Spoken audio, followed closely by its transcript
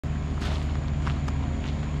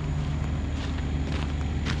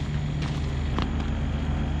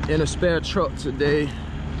in a spare truck today.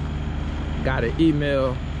 Got an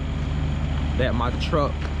email that my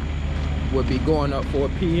truck would be going up 4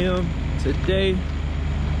 p.m. today.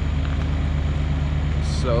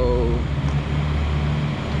 So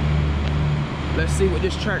let's see what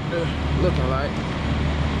this tractor looking like.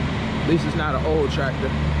 At least it's not an old tractor.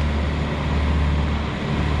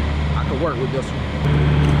 I could work with this one.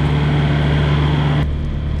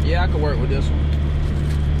 Yeah, I could work with this one.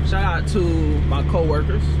 Shout out to my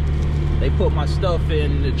co-workers. They put my stuff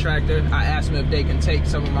in the tractor. I asked them if they can take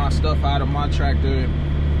some of my stuff out of my tractor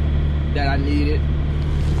that I needed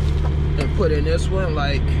and put in this one,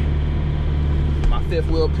 like my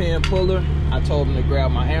 5th wheel pin puller. I told them to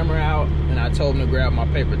grab my hammer out, and I told them to grab my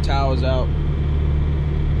paper towels out.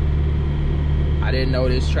 I didn't know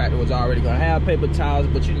this tractor was already gonna have paper towels,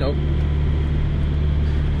 but you know,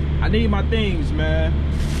 I need my things, man.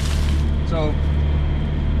 So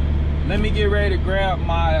let me get ready to grab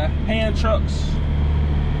my hand trucks,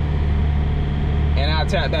 and I'll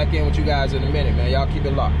tap back in with you guys in a minute, man. Y'all keep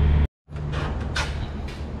it locked.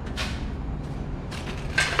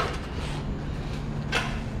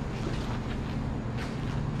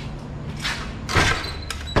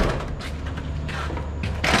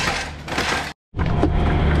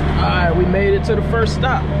 All right, we made it to the first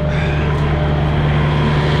stop.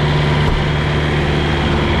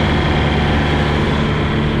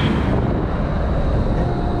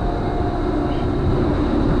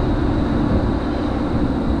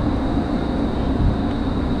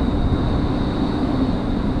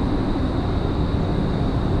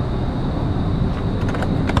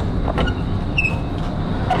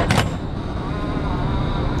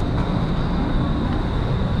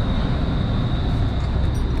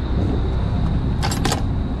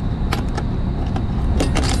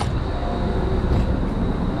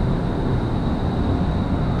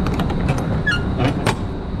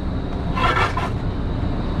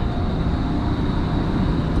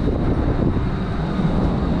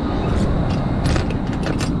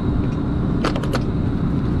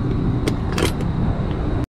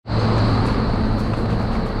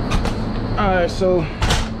 Alright, so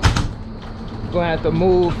gonna have to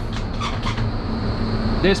move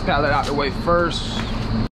this pallet out the way first.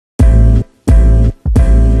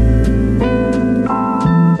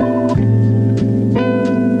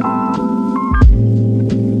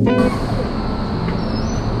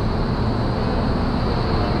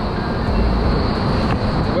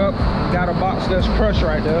 Well, got a box that's crushed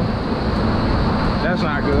right there. That's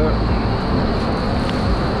not good.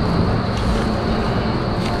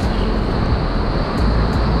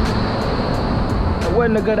 It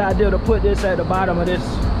wasn't a good idea to put this at the bottom of this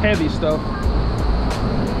heavy stuff.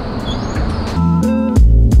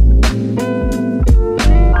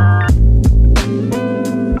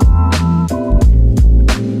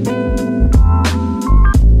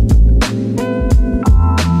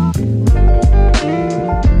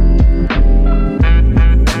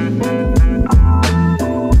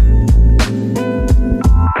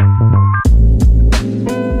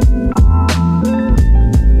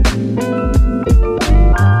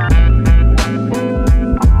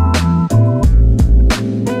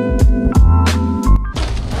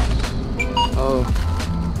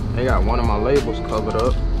 They got one of my labels covered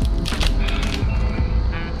up.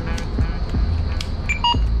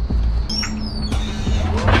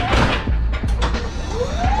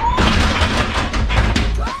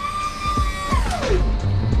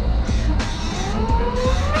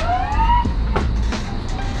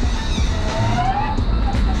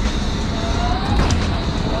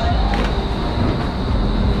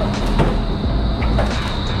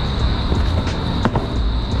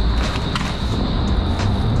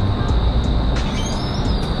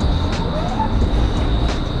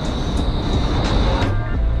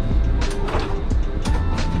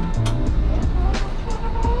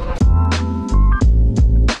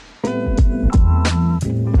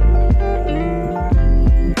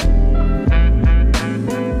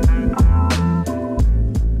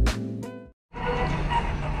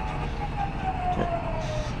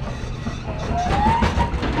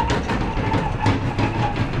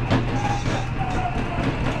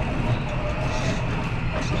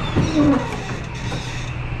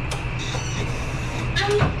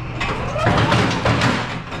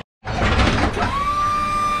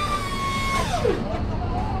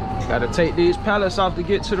 Gotta take these pallets off to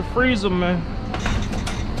get to the freezer, man.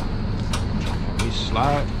 These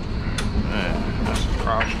slide. Man, that's a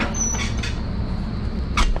problem.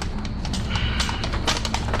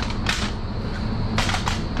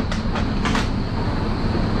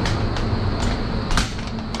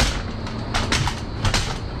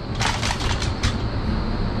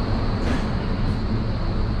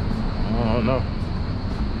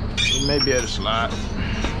 may be able to slide.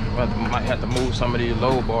 Might have to move some of these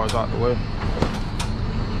low bars out the way.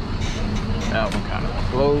 That one kind of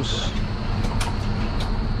close.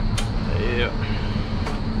 Yeah.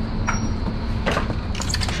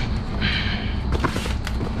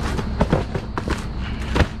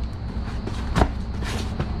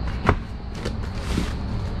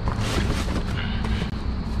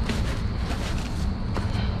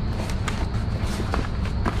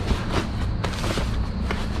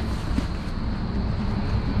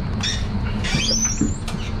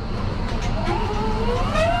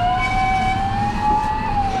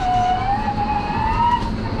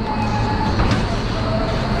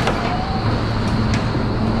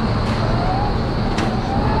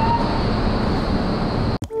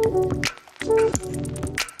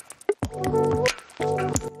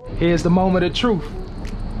 Here's the moment of truth.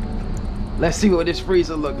 Let's see what this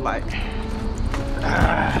freezer look like.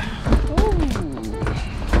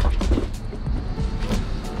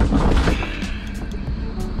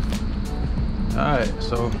 Alright,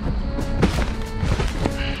 so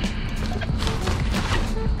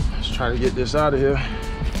let's try to get this out of here.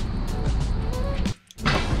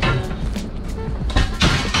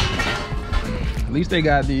 At least they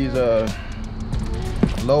got these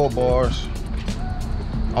lower bars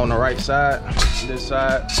on the right side, this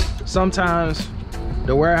side. Sometimes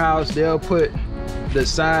the warehouse, they'll put the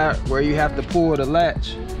side where you have to pull the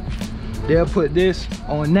latch, they'll put this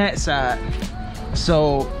on that side.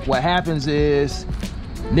 So what happens is,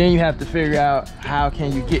 then you have to figure out how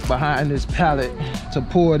can you get behind this pallet to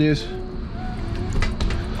pull this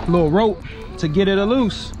little rope to get it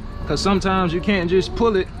loose. Because sometimes you can't just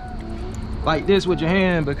pull it like this with your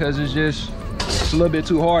hand, because it's a little bit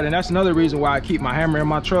too hard. And that's another reason why I keep my hammer in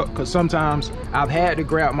my truck, because sometimes I've had to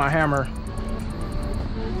grab my hammer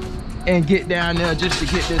and get down there just to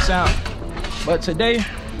get this out. But today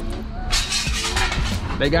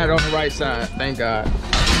they got it on the right side, thank God.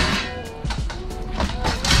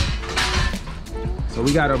 So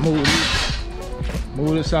we gotta move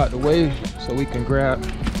this out the way so we can grab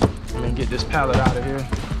and get this pallet out of here.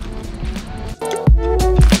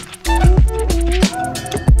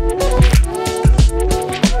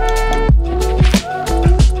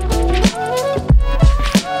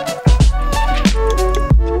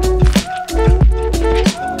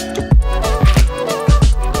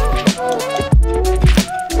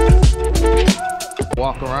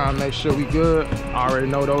 Walk around, make sure we good. I already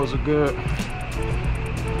know those are good.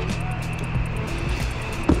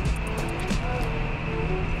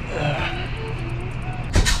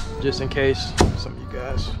 Just in case some of you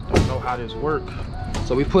guys don't know how this works.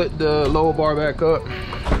 So we put the lower bar back up.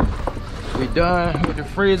 We done with the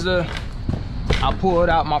freezer. I pulled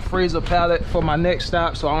out my freezer pallet for my next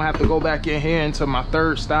stop, so I don't have to go back in here until my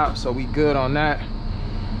third stop. So we good on that.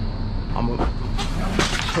 I'm gonna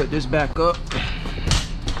put this back up.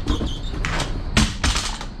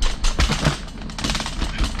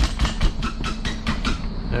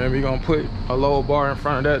 And we're gonna put a lower bar in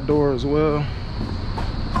front of that door as well.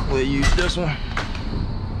 We'll use this one.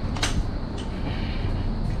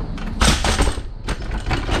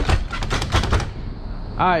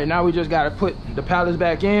 All right, now we just gotta put the pallets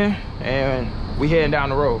back in and we heading down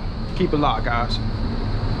the road. Keep it locked, guys.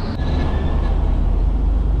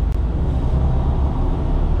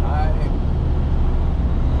 All right,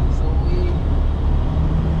 so we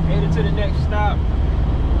headed to the next stop.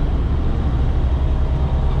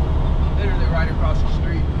 Literally right across the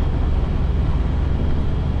street.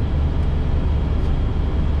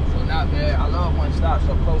 So not bad. I love when stops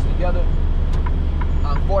so close together.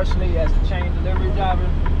 Unfortunately, as a chain delivery driver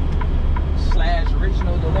 /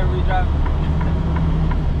 regional delivery driver,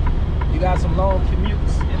 you got some long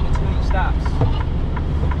commutes in between stops.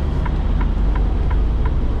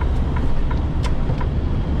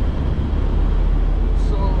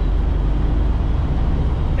 So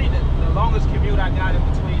I think the longest commute I got in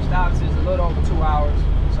between stops is a little over 2 hours.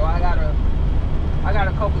 So I got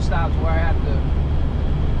a couple stops where I have to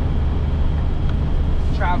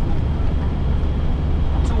travel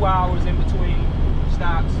 2 hours in between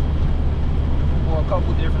stops, or a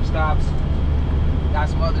couple different stops. Got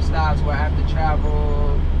some other stops where I have to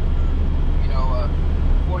travel,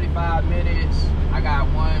 45 minutes. I got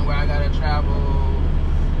one where I gotta travel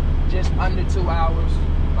just under 2 hours,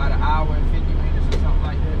 about an hour and 50 minutes or something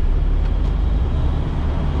like that.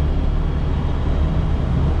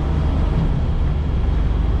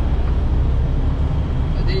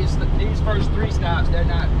 But these first 3 stops, they're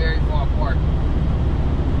not very far apart.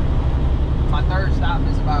 My third stop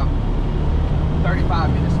is about 35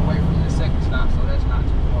 minutes away from the second stop, so that's not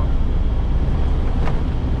too far.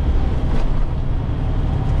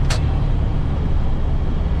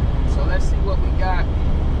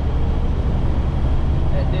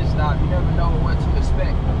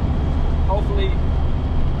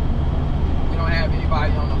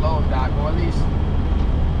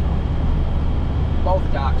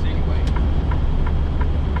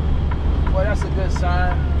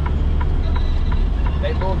 fine.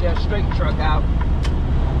 They moved their straight truck out,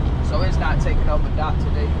 so it's not taking up a dock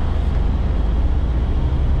today.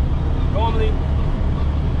 Normally,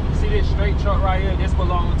 you see this straight truck right here, this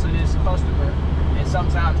belongs to this customer, and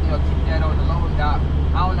sometimes they'll keep that on the loading dock.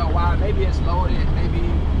 I don't know why. Maybe it's loaded, maybe,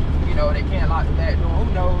 you know, they can't lock the back door.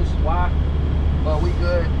 Who knows why? But we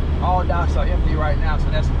good. All docks are empty right now, so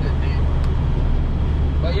that's a good thing.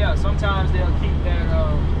 But yeah, sometimes they'll keep that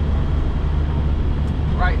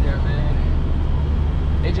right there, man.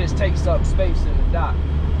 It just takes up space in the dock.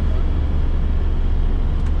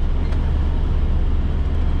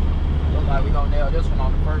 Looks like we gonna nail this one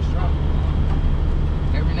on the first truck.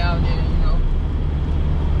 Every now and then, you know,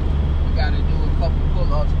 we gotta do a couple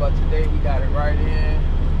pull-ups, but today we got it right in.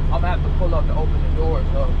 I'm gonna have to pull up to open the doors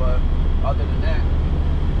up, but other than that,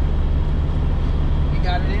 we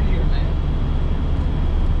got it in here, man.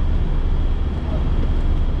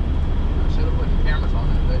 I should have put the cameras on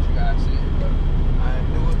and let you guys see it, but I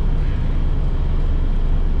didn't do it.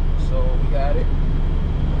 So we got it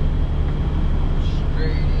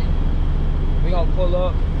straight in. We gonna pull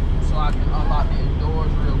up so I can unlock these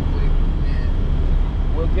doors real quick,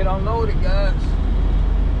 and we'll get unloaded, guys.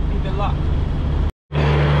 Keep it locked.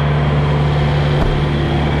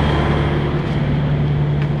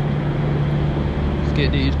 Let's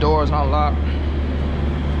get these doors unlocked.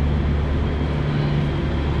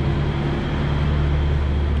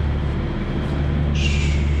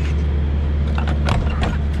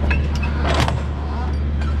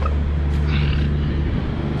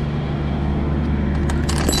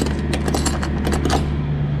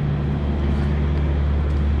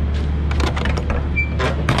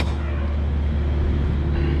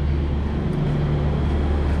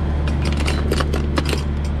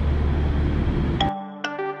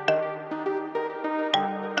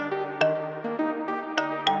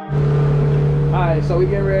 Alright, so we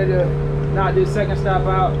getting ready to knock this second stop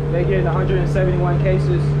out. They getting 171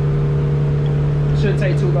 cases. Shouldn't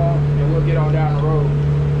take too long, and we'll get on down the road.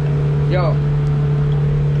 Yo,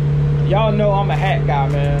 y'all know I'm a hat guy,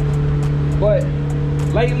 man. But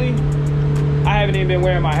lately, I haven't even been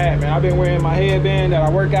wearing my hat, man. I've been wearing my headband that I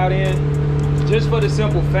work out in, just for the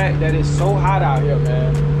simple fact that it's so hot out here,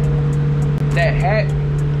 man. That hat,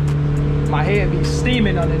 my head be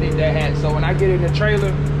steaming underneath that hat. So when I get in the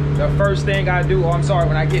trailer, the first thing I do,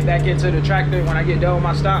 when I get back into the tractor, when I get done with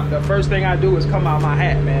my stop, the first thing I do is come out my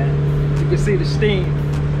hat, man. You can see the steam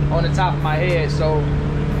on the top of my head. So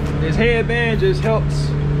this headband just helps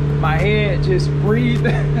my head just breathe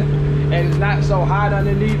and it's not so hot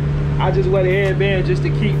underneath. I just wear the headband just to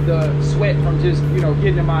keep the sweat from just, you know,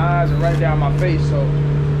 getting in my eyes and right down my face. So,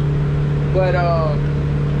 but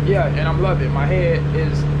yeah, and I'm loving it. My head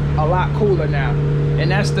is a lot cooler now.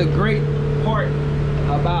 And that's the great part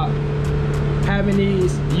about having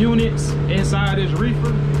these units inside this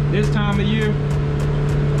reefer this time of year.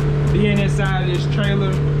 Being inside this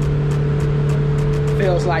trailer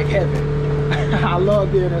feels like heaven. I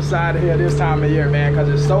love being inside of here this time of year, man, because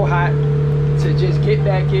it's so hot. To just get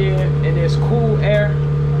back in this cool air,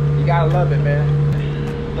 you gotta love it,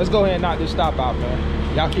 man. Let's go ahead and knock this stop out,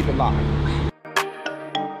 man. Y'all keep it locked.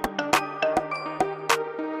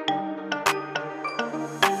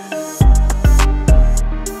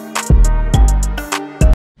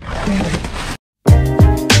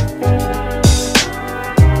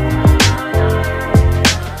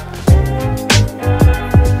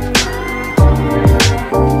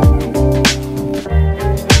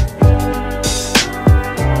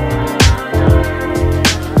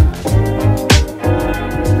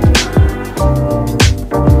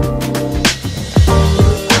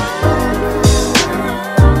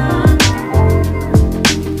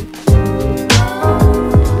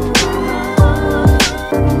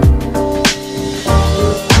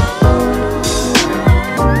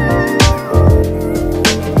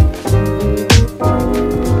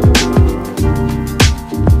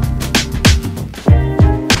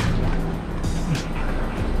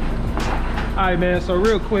 Alright, man, so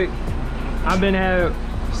real quick, I've been having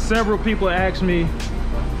several people ask me,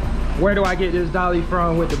 where do I get this dolly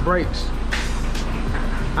from with the brakes?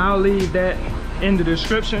 I'll leave that in the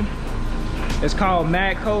description. It's called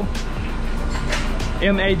Magco,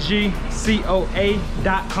 MAGCOA.com,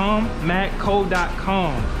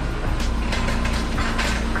 magco.com.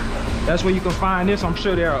 That's where you can find this. I'm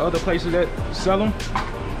sure there are other places that sell them.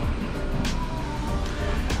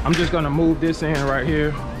 I'm just gonna move this in right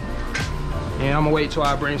here. And I'm gonna wait till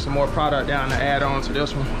I bring some more product down to add on to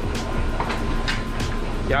this one.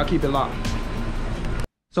 Y'all keep it locked.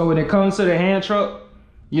 So when it comes to the hand truck,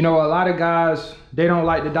 you know, a lot of guys, they don't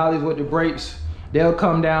like the dollies with the brakes. They'll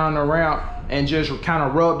come down the ramp and just kind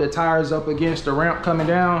of rub the tires up against the ramp coming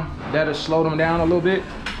down. That'll slow them down a little bit.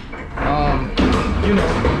 You know,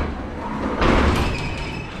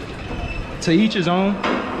 to each his own.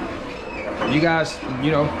 You guys,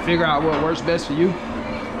 you know, figure out what works best for you.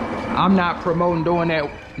 I'm not promoting doing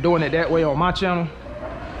it that way on my channel.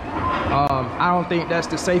 I don't think that's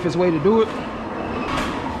the safest way to do it.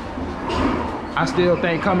 I still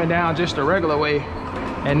think coming down just the regular way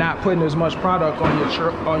and not putting as much product on your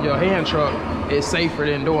truck, on your hand truck, is safer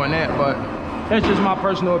than doing that. But that's just my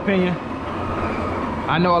personal opinion.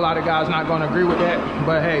 I know a lot of guys not gonna agree with that,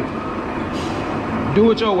 but hey,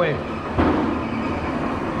 do it your way.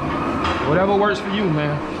 Whatever works for you,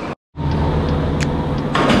 man.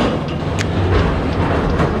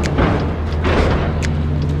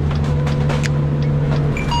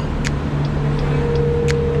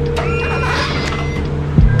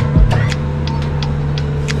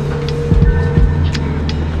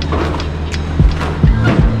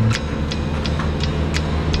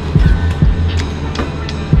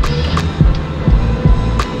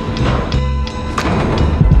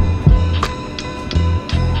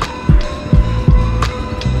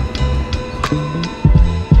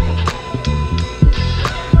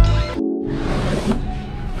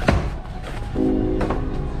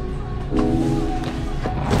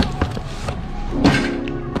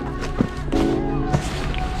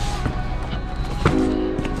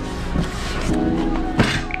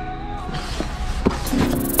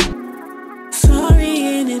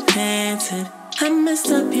 I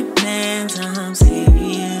messed up your plans, I'm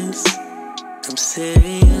serious. I'm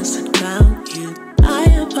serious about you. I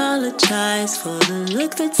apologize for the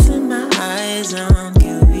look that's in my eyes. I'm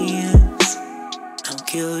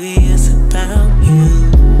curious about you.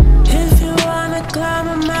 If you wanna climb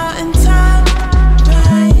a mountain top,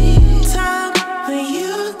 right top, but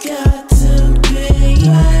you got to be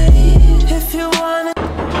right. If you wanna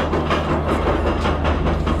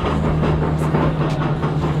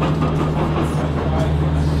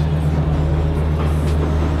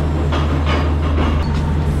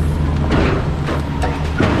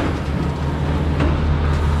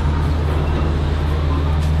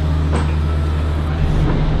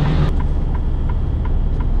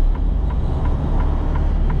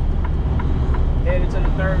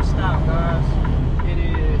third stop, guys. It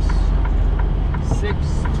is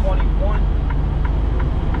 6:21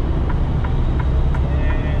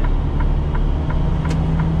 and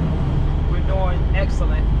we're doing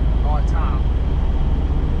excellent on time.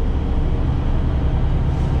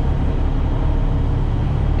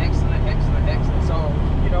 Excellent, excellent, excellent. So,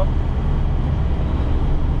 you know,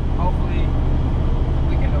 hopefully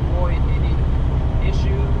we can avoid any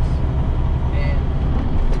issues and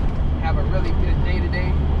have a really good day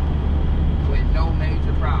today with no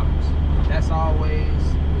major problems. That's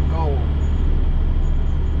always the goal.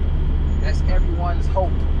 That's everyone's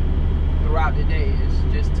hope throughout the day, is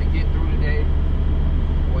just to get through the day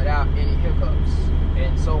without any hiccups.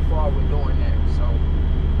 And so far we're doing that.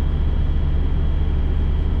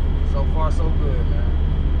 So far so good,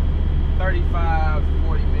 man. 35,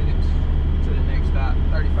 40 minutes to the next stop.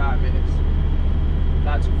 35 minutes.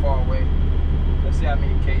 Not too far away. Let's see how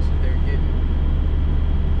many cases they're getting.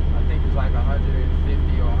 I think it's like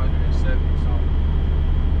 150 or 170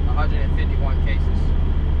 something. 151 cases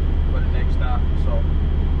for the next stop. So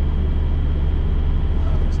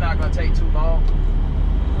it's not gonna take too long.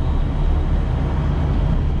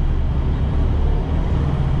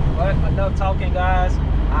 But enough talking, guys.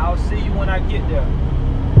 I'll see you when I get there.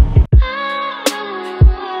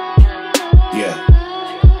 Yeah.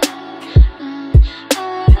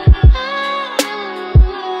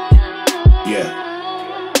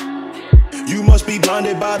 You must be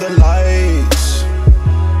blinded by the lights.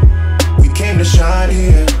 We came to shine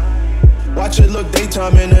here. Watch it look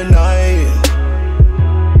daytime in the night.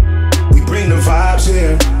 We bring the vibes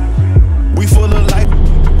here. We full of life.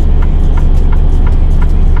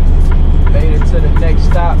 Made it to the next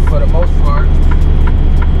stop for the most part.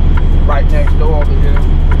 Right next door over here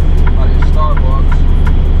by this Starbucks.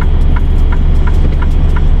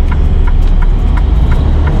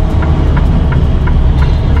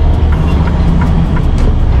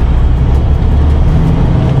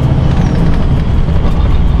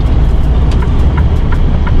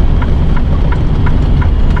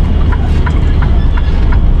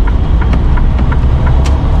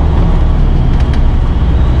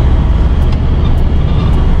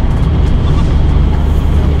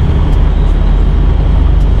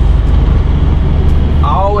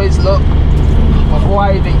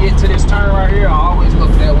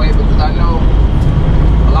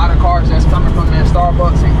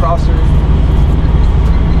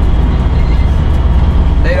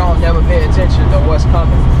 never pay attention to what's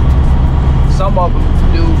coming. Some of them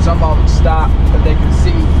do, some of them stop, but they can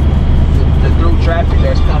see the through traffic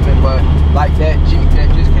that's coming. But like that Jeep that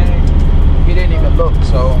just came, he didn't even look,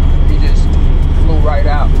 so he just flew right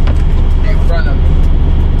out in front of me.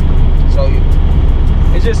 So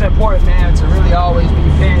it's just important, man, to really always be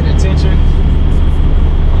paying attention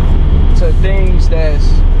to things that's,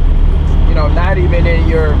 you know, not even in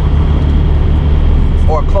your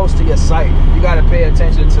or close to your sight. You got to pay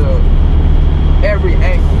attention to every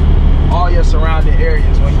angle, all your surrounding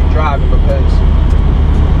areas when you're driving, because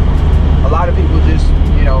a lot of people just,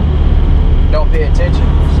 you know, don't pay attention.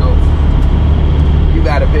 So you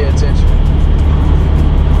got to pay attention.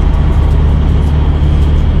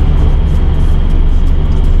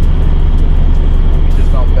 We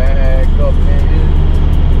just gonna back up in here.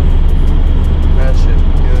 That should be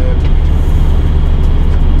good.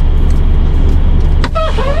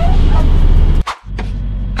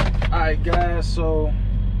 Alright guys, so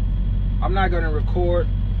I'm not gonna record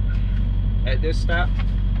at this stop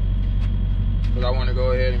because I want to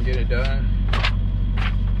go ahead and get it done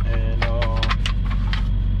and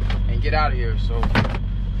get out of here. So,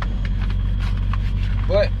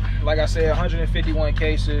 but like I said, 151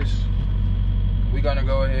 cases. We're gonna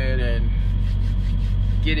go ahead and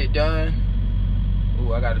get it done.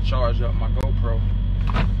 Ooh, I gotta charge up my GoPro.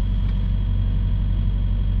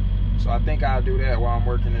 So I think I'll do that while I'm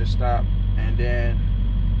working this stop, and then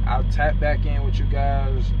I'll tap back in with you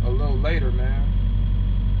guys a little later, man.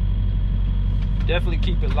 Definitely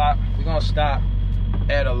keep it locked. We're gonna stop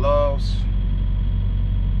at a Love's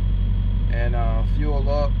and fuel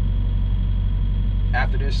up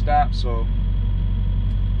after this stop. So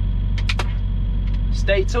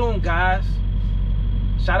stay tuned, guys.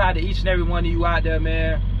 Shout out to each and every one of you out there,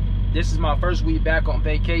 man. This is my first week back on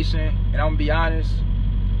vacation, and I'm gonna be honest,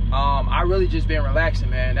 I really just been relaxing,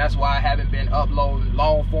 man. That's why I haven't been uploading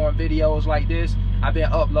long form videos like this. I've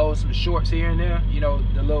been uploading some shorts here and there, you know,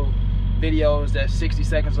 the little videos that's 60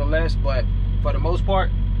 seconds or less, but for the most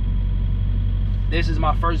part, this is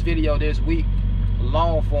my first video this week,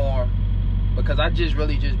 long form, because I just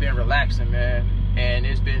really just been relaxing, man. And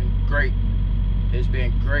it's been great. It's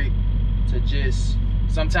been great to just,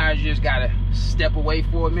 sometimes you just gotta step away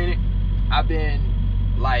for a minute. I've been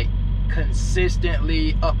like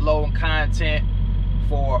consistently uploading content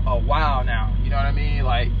for a while now, you know what I mean,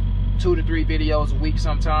 like 2 to 3 videos a week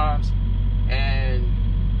sometimes. And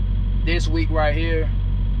this week right here,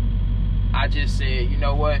 I just said, you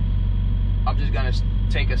know what, I'm just gonna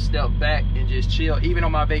take a step back and just chill. Even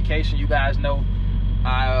on my vacation, you guys know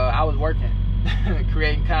I was working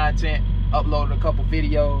creating content, uploading a couple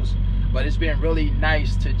videos, but it's been really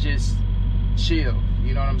nice to just chill,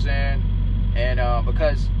 you know what I'm saying? And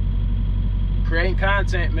because creating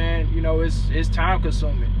content, man, you know, it's time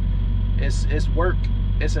consuming. It's work.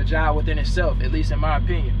 It's a job within itself, at least in my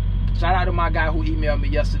opinion. Shout out to my guy who emailed me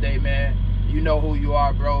yesterday, man. You know who you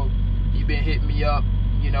are, bro. You've been hitting me up,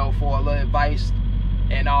 you know, for a little advice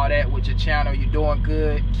and all that with your channel. You're doing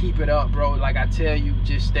good. Keep it up, bro. Like I tell you,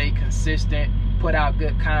 just stay consistent, put out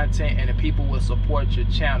good content, and the people will support your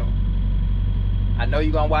channel. I know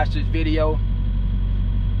you're gonna watch this video.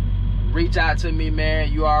 Reach out to me,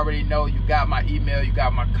 man. You already know, you got my email, you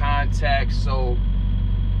got my contacts. So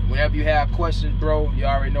whenever you have questions, bro, you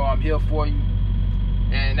already know I'm here for you.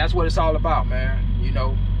 And that's what it's all about, man. You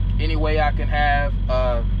know, any way I can have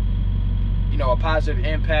you know, a positive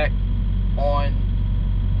impact on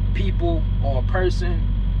people or a person,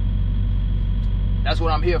 that's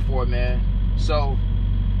what I'm here for, man. So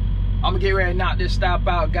I'm gonna get ready to knock this stop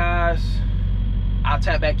out, guys. I'll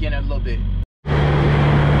tap back in a little bit.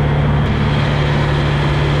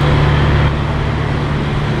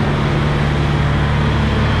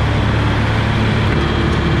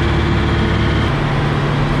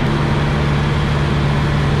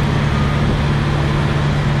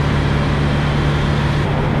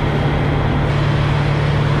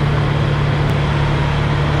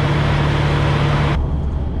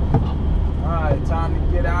 Time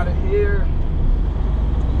to get out of here.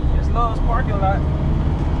 It's Love's parking lot.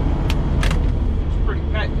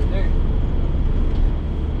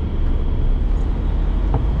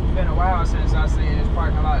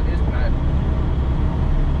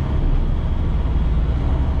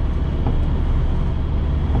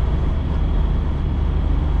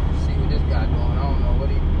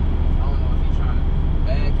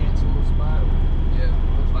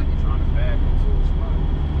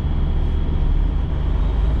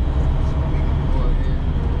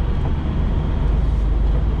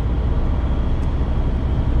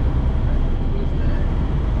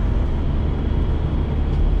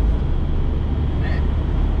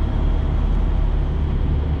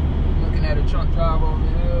 driver over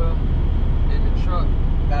here in the truck,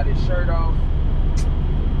 got his shirt off.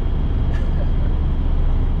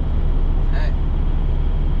 Hey,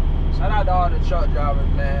 shout out to all the truck drivers,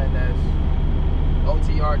 man. That's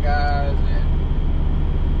OTR guys, and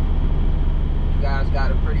you guys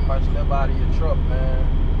gotta pretty much live out of your truck, man.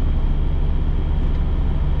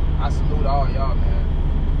 I salute all y'all, man.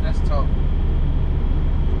 That's tough.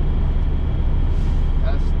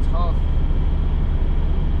 That's tough.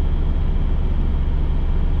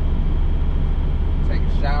 Take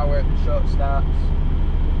a shower at the truck stops.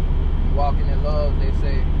 You walking in love, they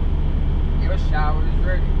say, your shower is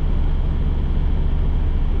ready.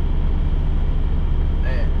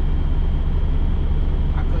 Man,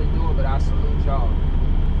 I couldn't do it, but I salute y'all.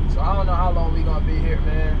 So I don't know how long we gonna be here,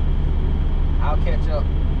 man. I'll catch up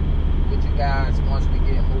with you guys once we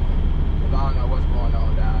get moving, because I don't know what's going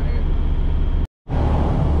on down here.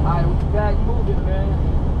 Alright, we back moving, man.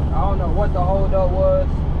 I don't know what the holdup was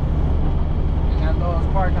in that Lowe's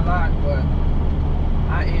parking lot, but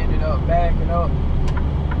I ended up backing up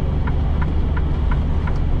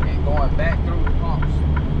and going back through the pumps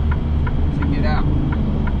to get out.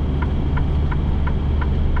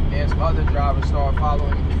 And some other drivers start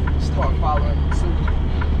following suit,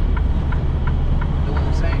 doing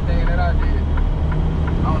the same thing that I did.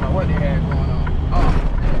 I don't know what they had going on. Oh,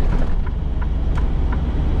 man.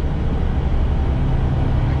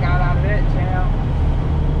 I got out of that jam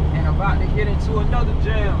and I'm about to get into another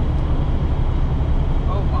jam.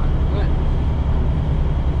 Oh my goodness.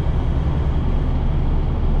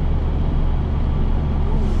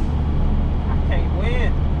 I can't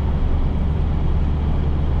win.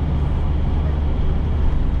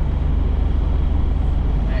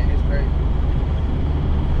 Man, it's crazy.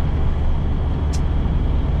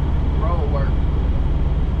 Road work.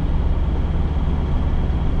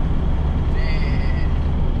 Man,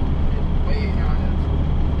 it's way down there too.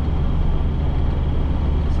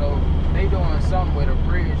 So they doing something with a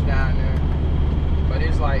bridge down there, but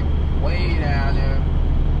it's like way down there.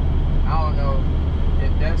 I don't know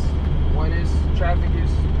if that's where this traffic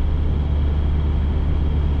is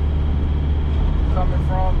coming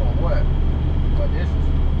from or what, but this is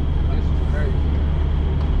crazy.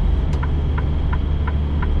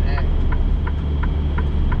 Man.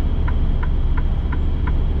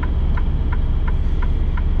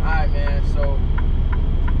 Alright, man, so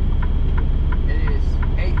it is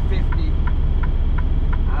 8:50.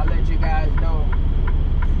 I'll let you guys know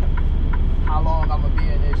how long I'm gonna be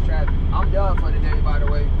in this traffic. I'm done for the day, by the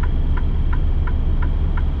way.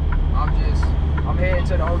 I'm heading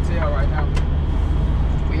to the hotel right now.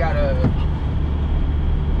 We got a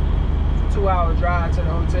 2-hour drive to the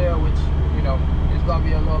hotel, which, you know, is gonna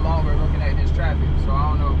be a little longer looking at this traffic. So I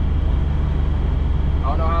don't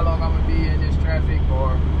know how long I'm gonna be in this traffic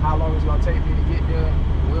or how long it's gonna take me to get there.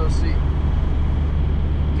 We'll see.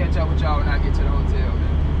 Catch up with y'all when I get to the hotel,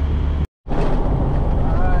 man.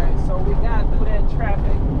 Alright, so we got through that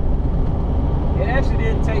traffic. It actually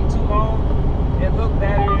didn't take too long. It looked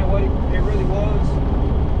better than what it really was.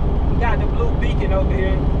 We got the blue beacon over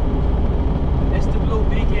here. It's the blue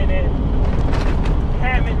beacon in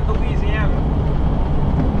Hammond, Louisiana.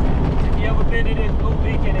 If you ever been to this blue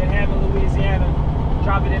beacon in Hammond, Louisiana,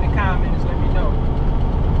 drop it in the comments, let me know.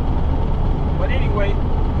 But anyway,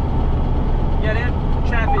 yeah, that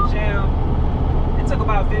traffic jam, it took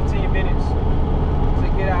about 15 minutes to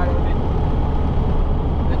get out of it.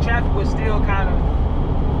 The traffic was still kind of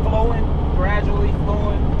flowing, gradually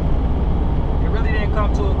flowing. It really didn't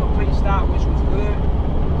come to a complete stop, which was good.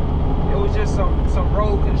 It was just some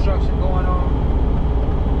road construction going on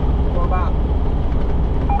for about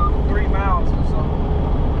 3 miles or so.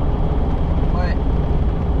 But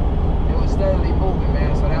it was steadily moving,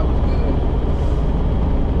 man, so that was good.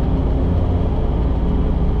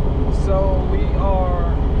 So we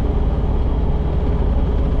are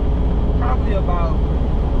probably about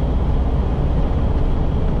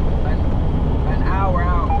an hour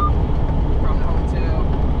out from the hotel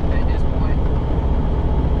at this point.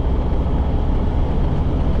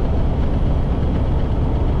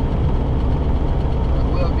 But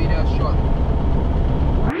we'll be there shortly.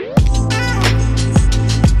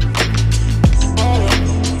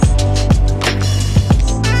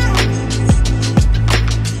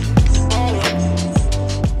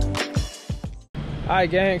 Alright,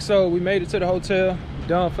 gang, so we made it to the hotel,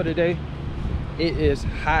 done for the day. It is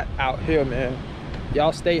hot out here, man.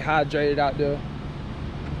 Y'all stay hydrated out there.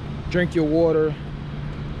 Drink your water.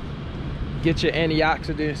 Get your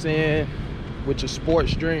antioxidants in with your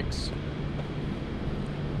sports drinks.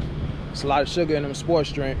 It's a lot of sugar in them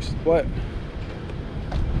sports drinks, but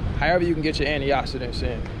however you can get your antioxidants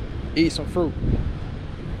in. eat some fruit.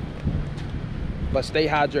 But stay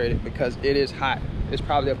hydrated because it is hot. It's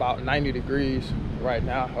probably about 90 degrees right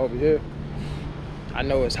now over here. I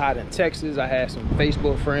know it's hot in Texas. I had some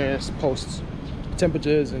Facebook friends post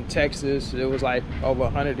temperatures in Texas. It was like over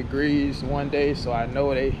 100 degrees one day, so I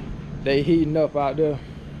know they heating up out there.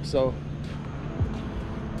 So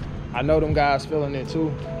I know them guys feeling it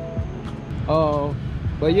too.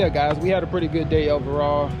 But yeah, guys, we had a pretty good day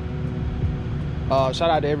overall. Shout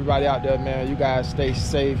out to everybody out there, man. You guys stay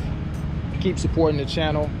safe. Keep supporting the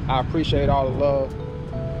channel. I appreciate all the love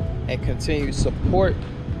and continued support.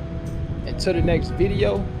 Until the next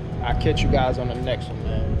video, I'll catch you guys on the next one,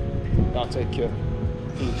 man. Y'all take care.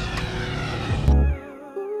 Peace.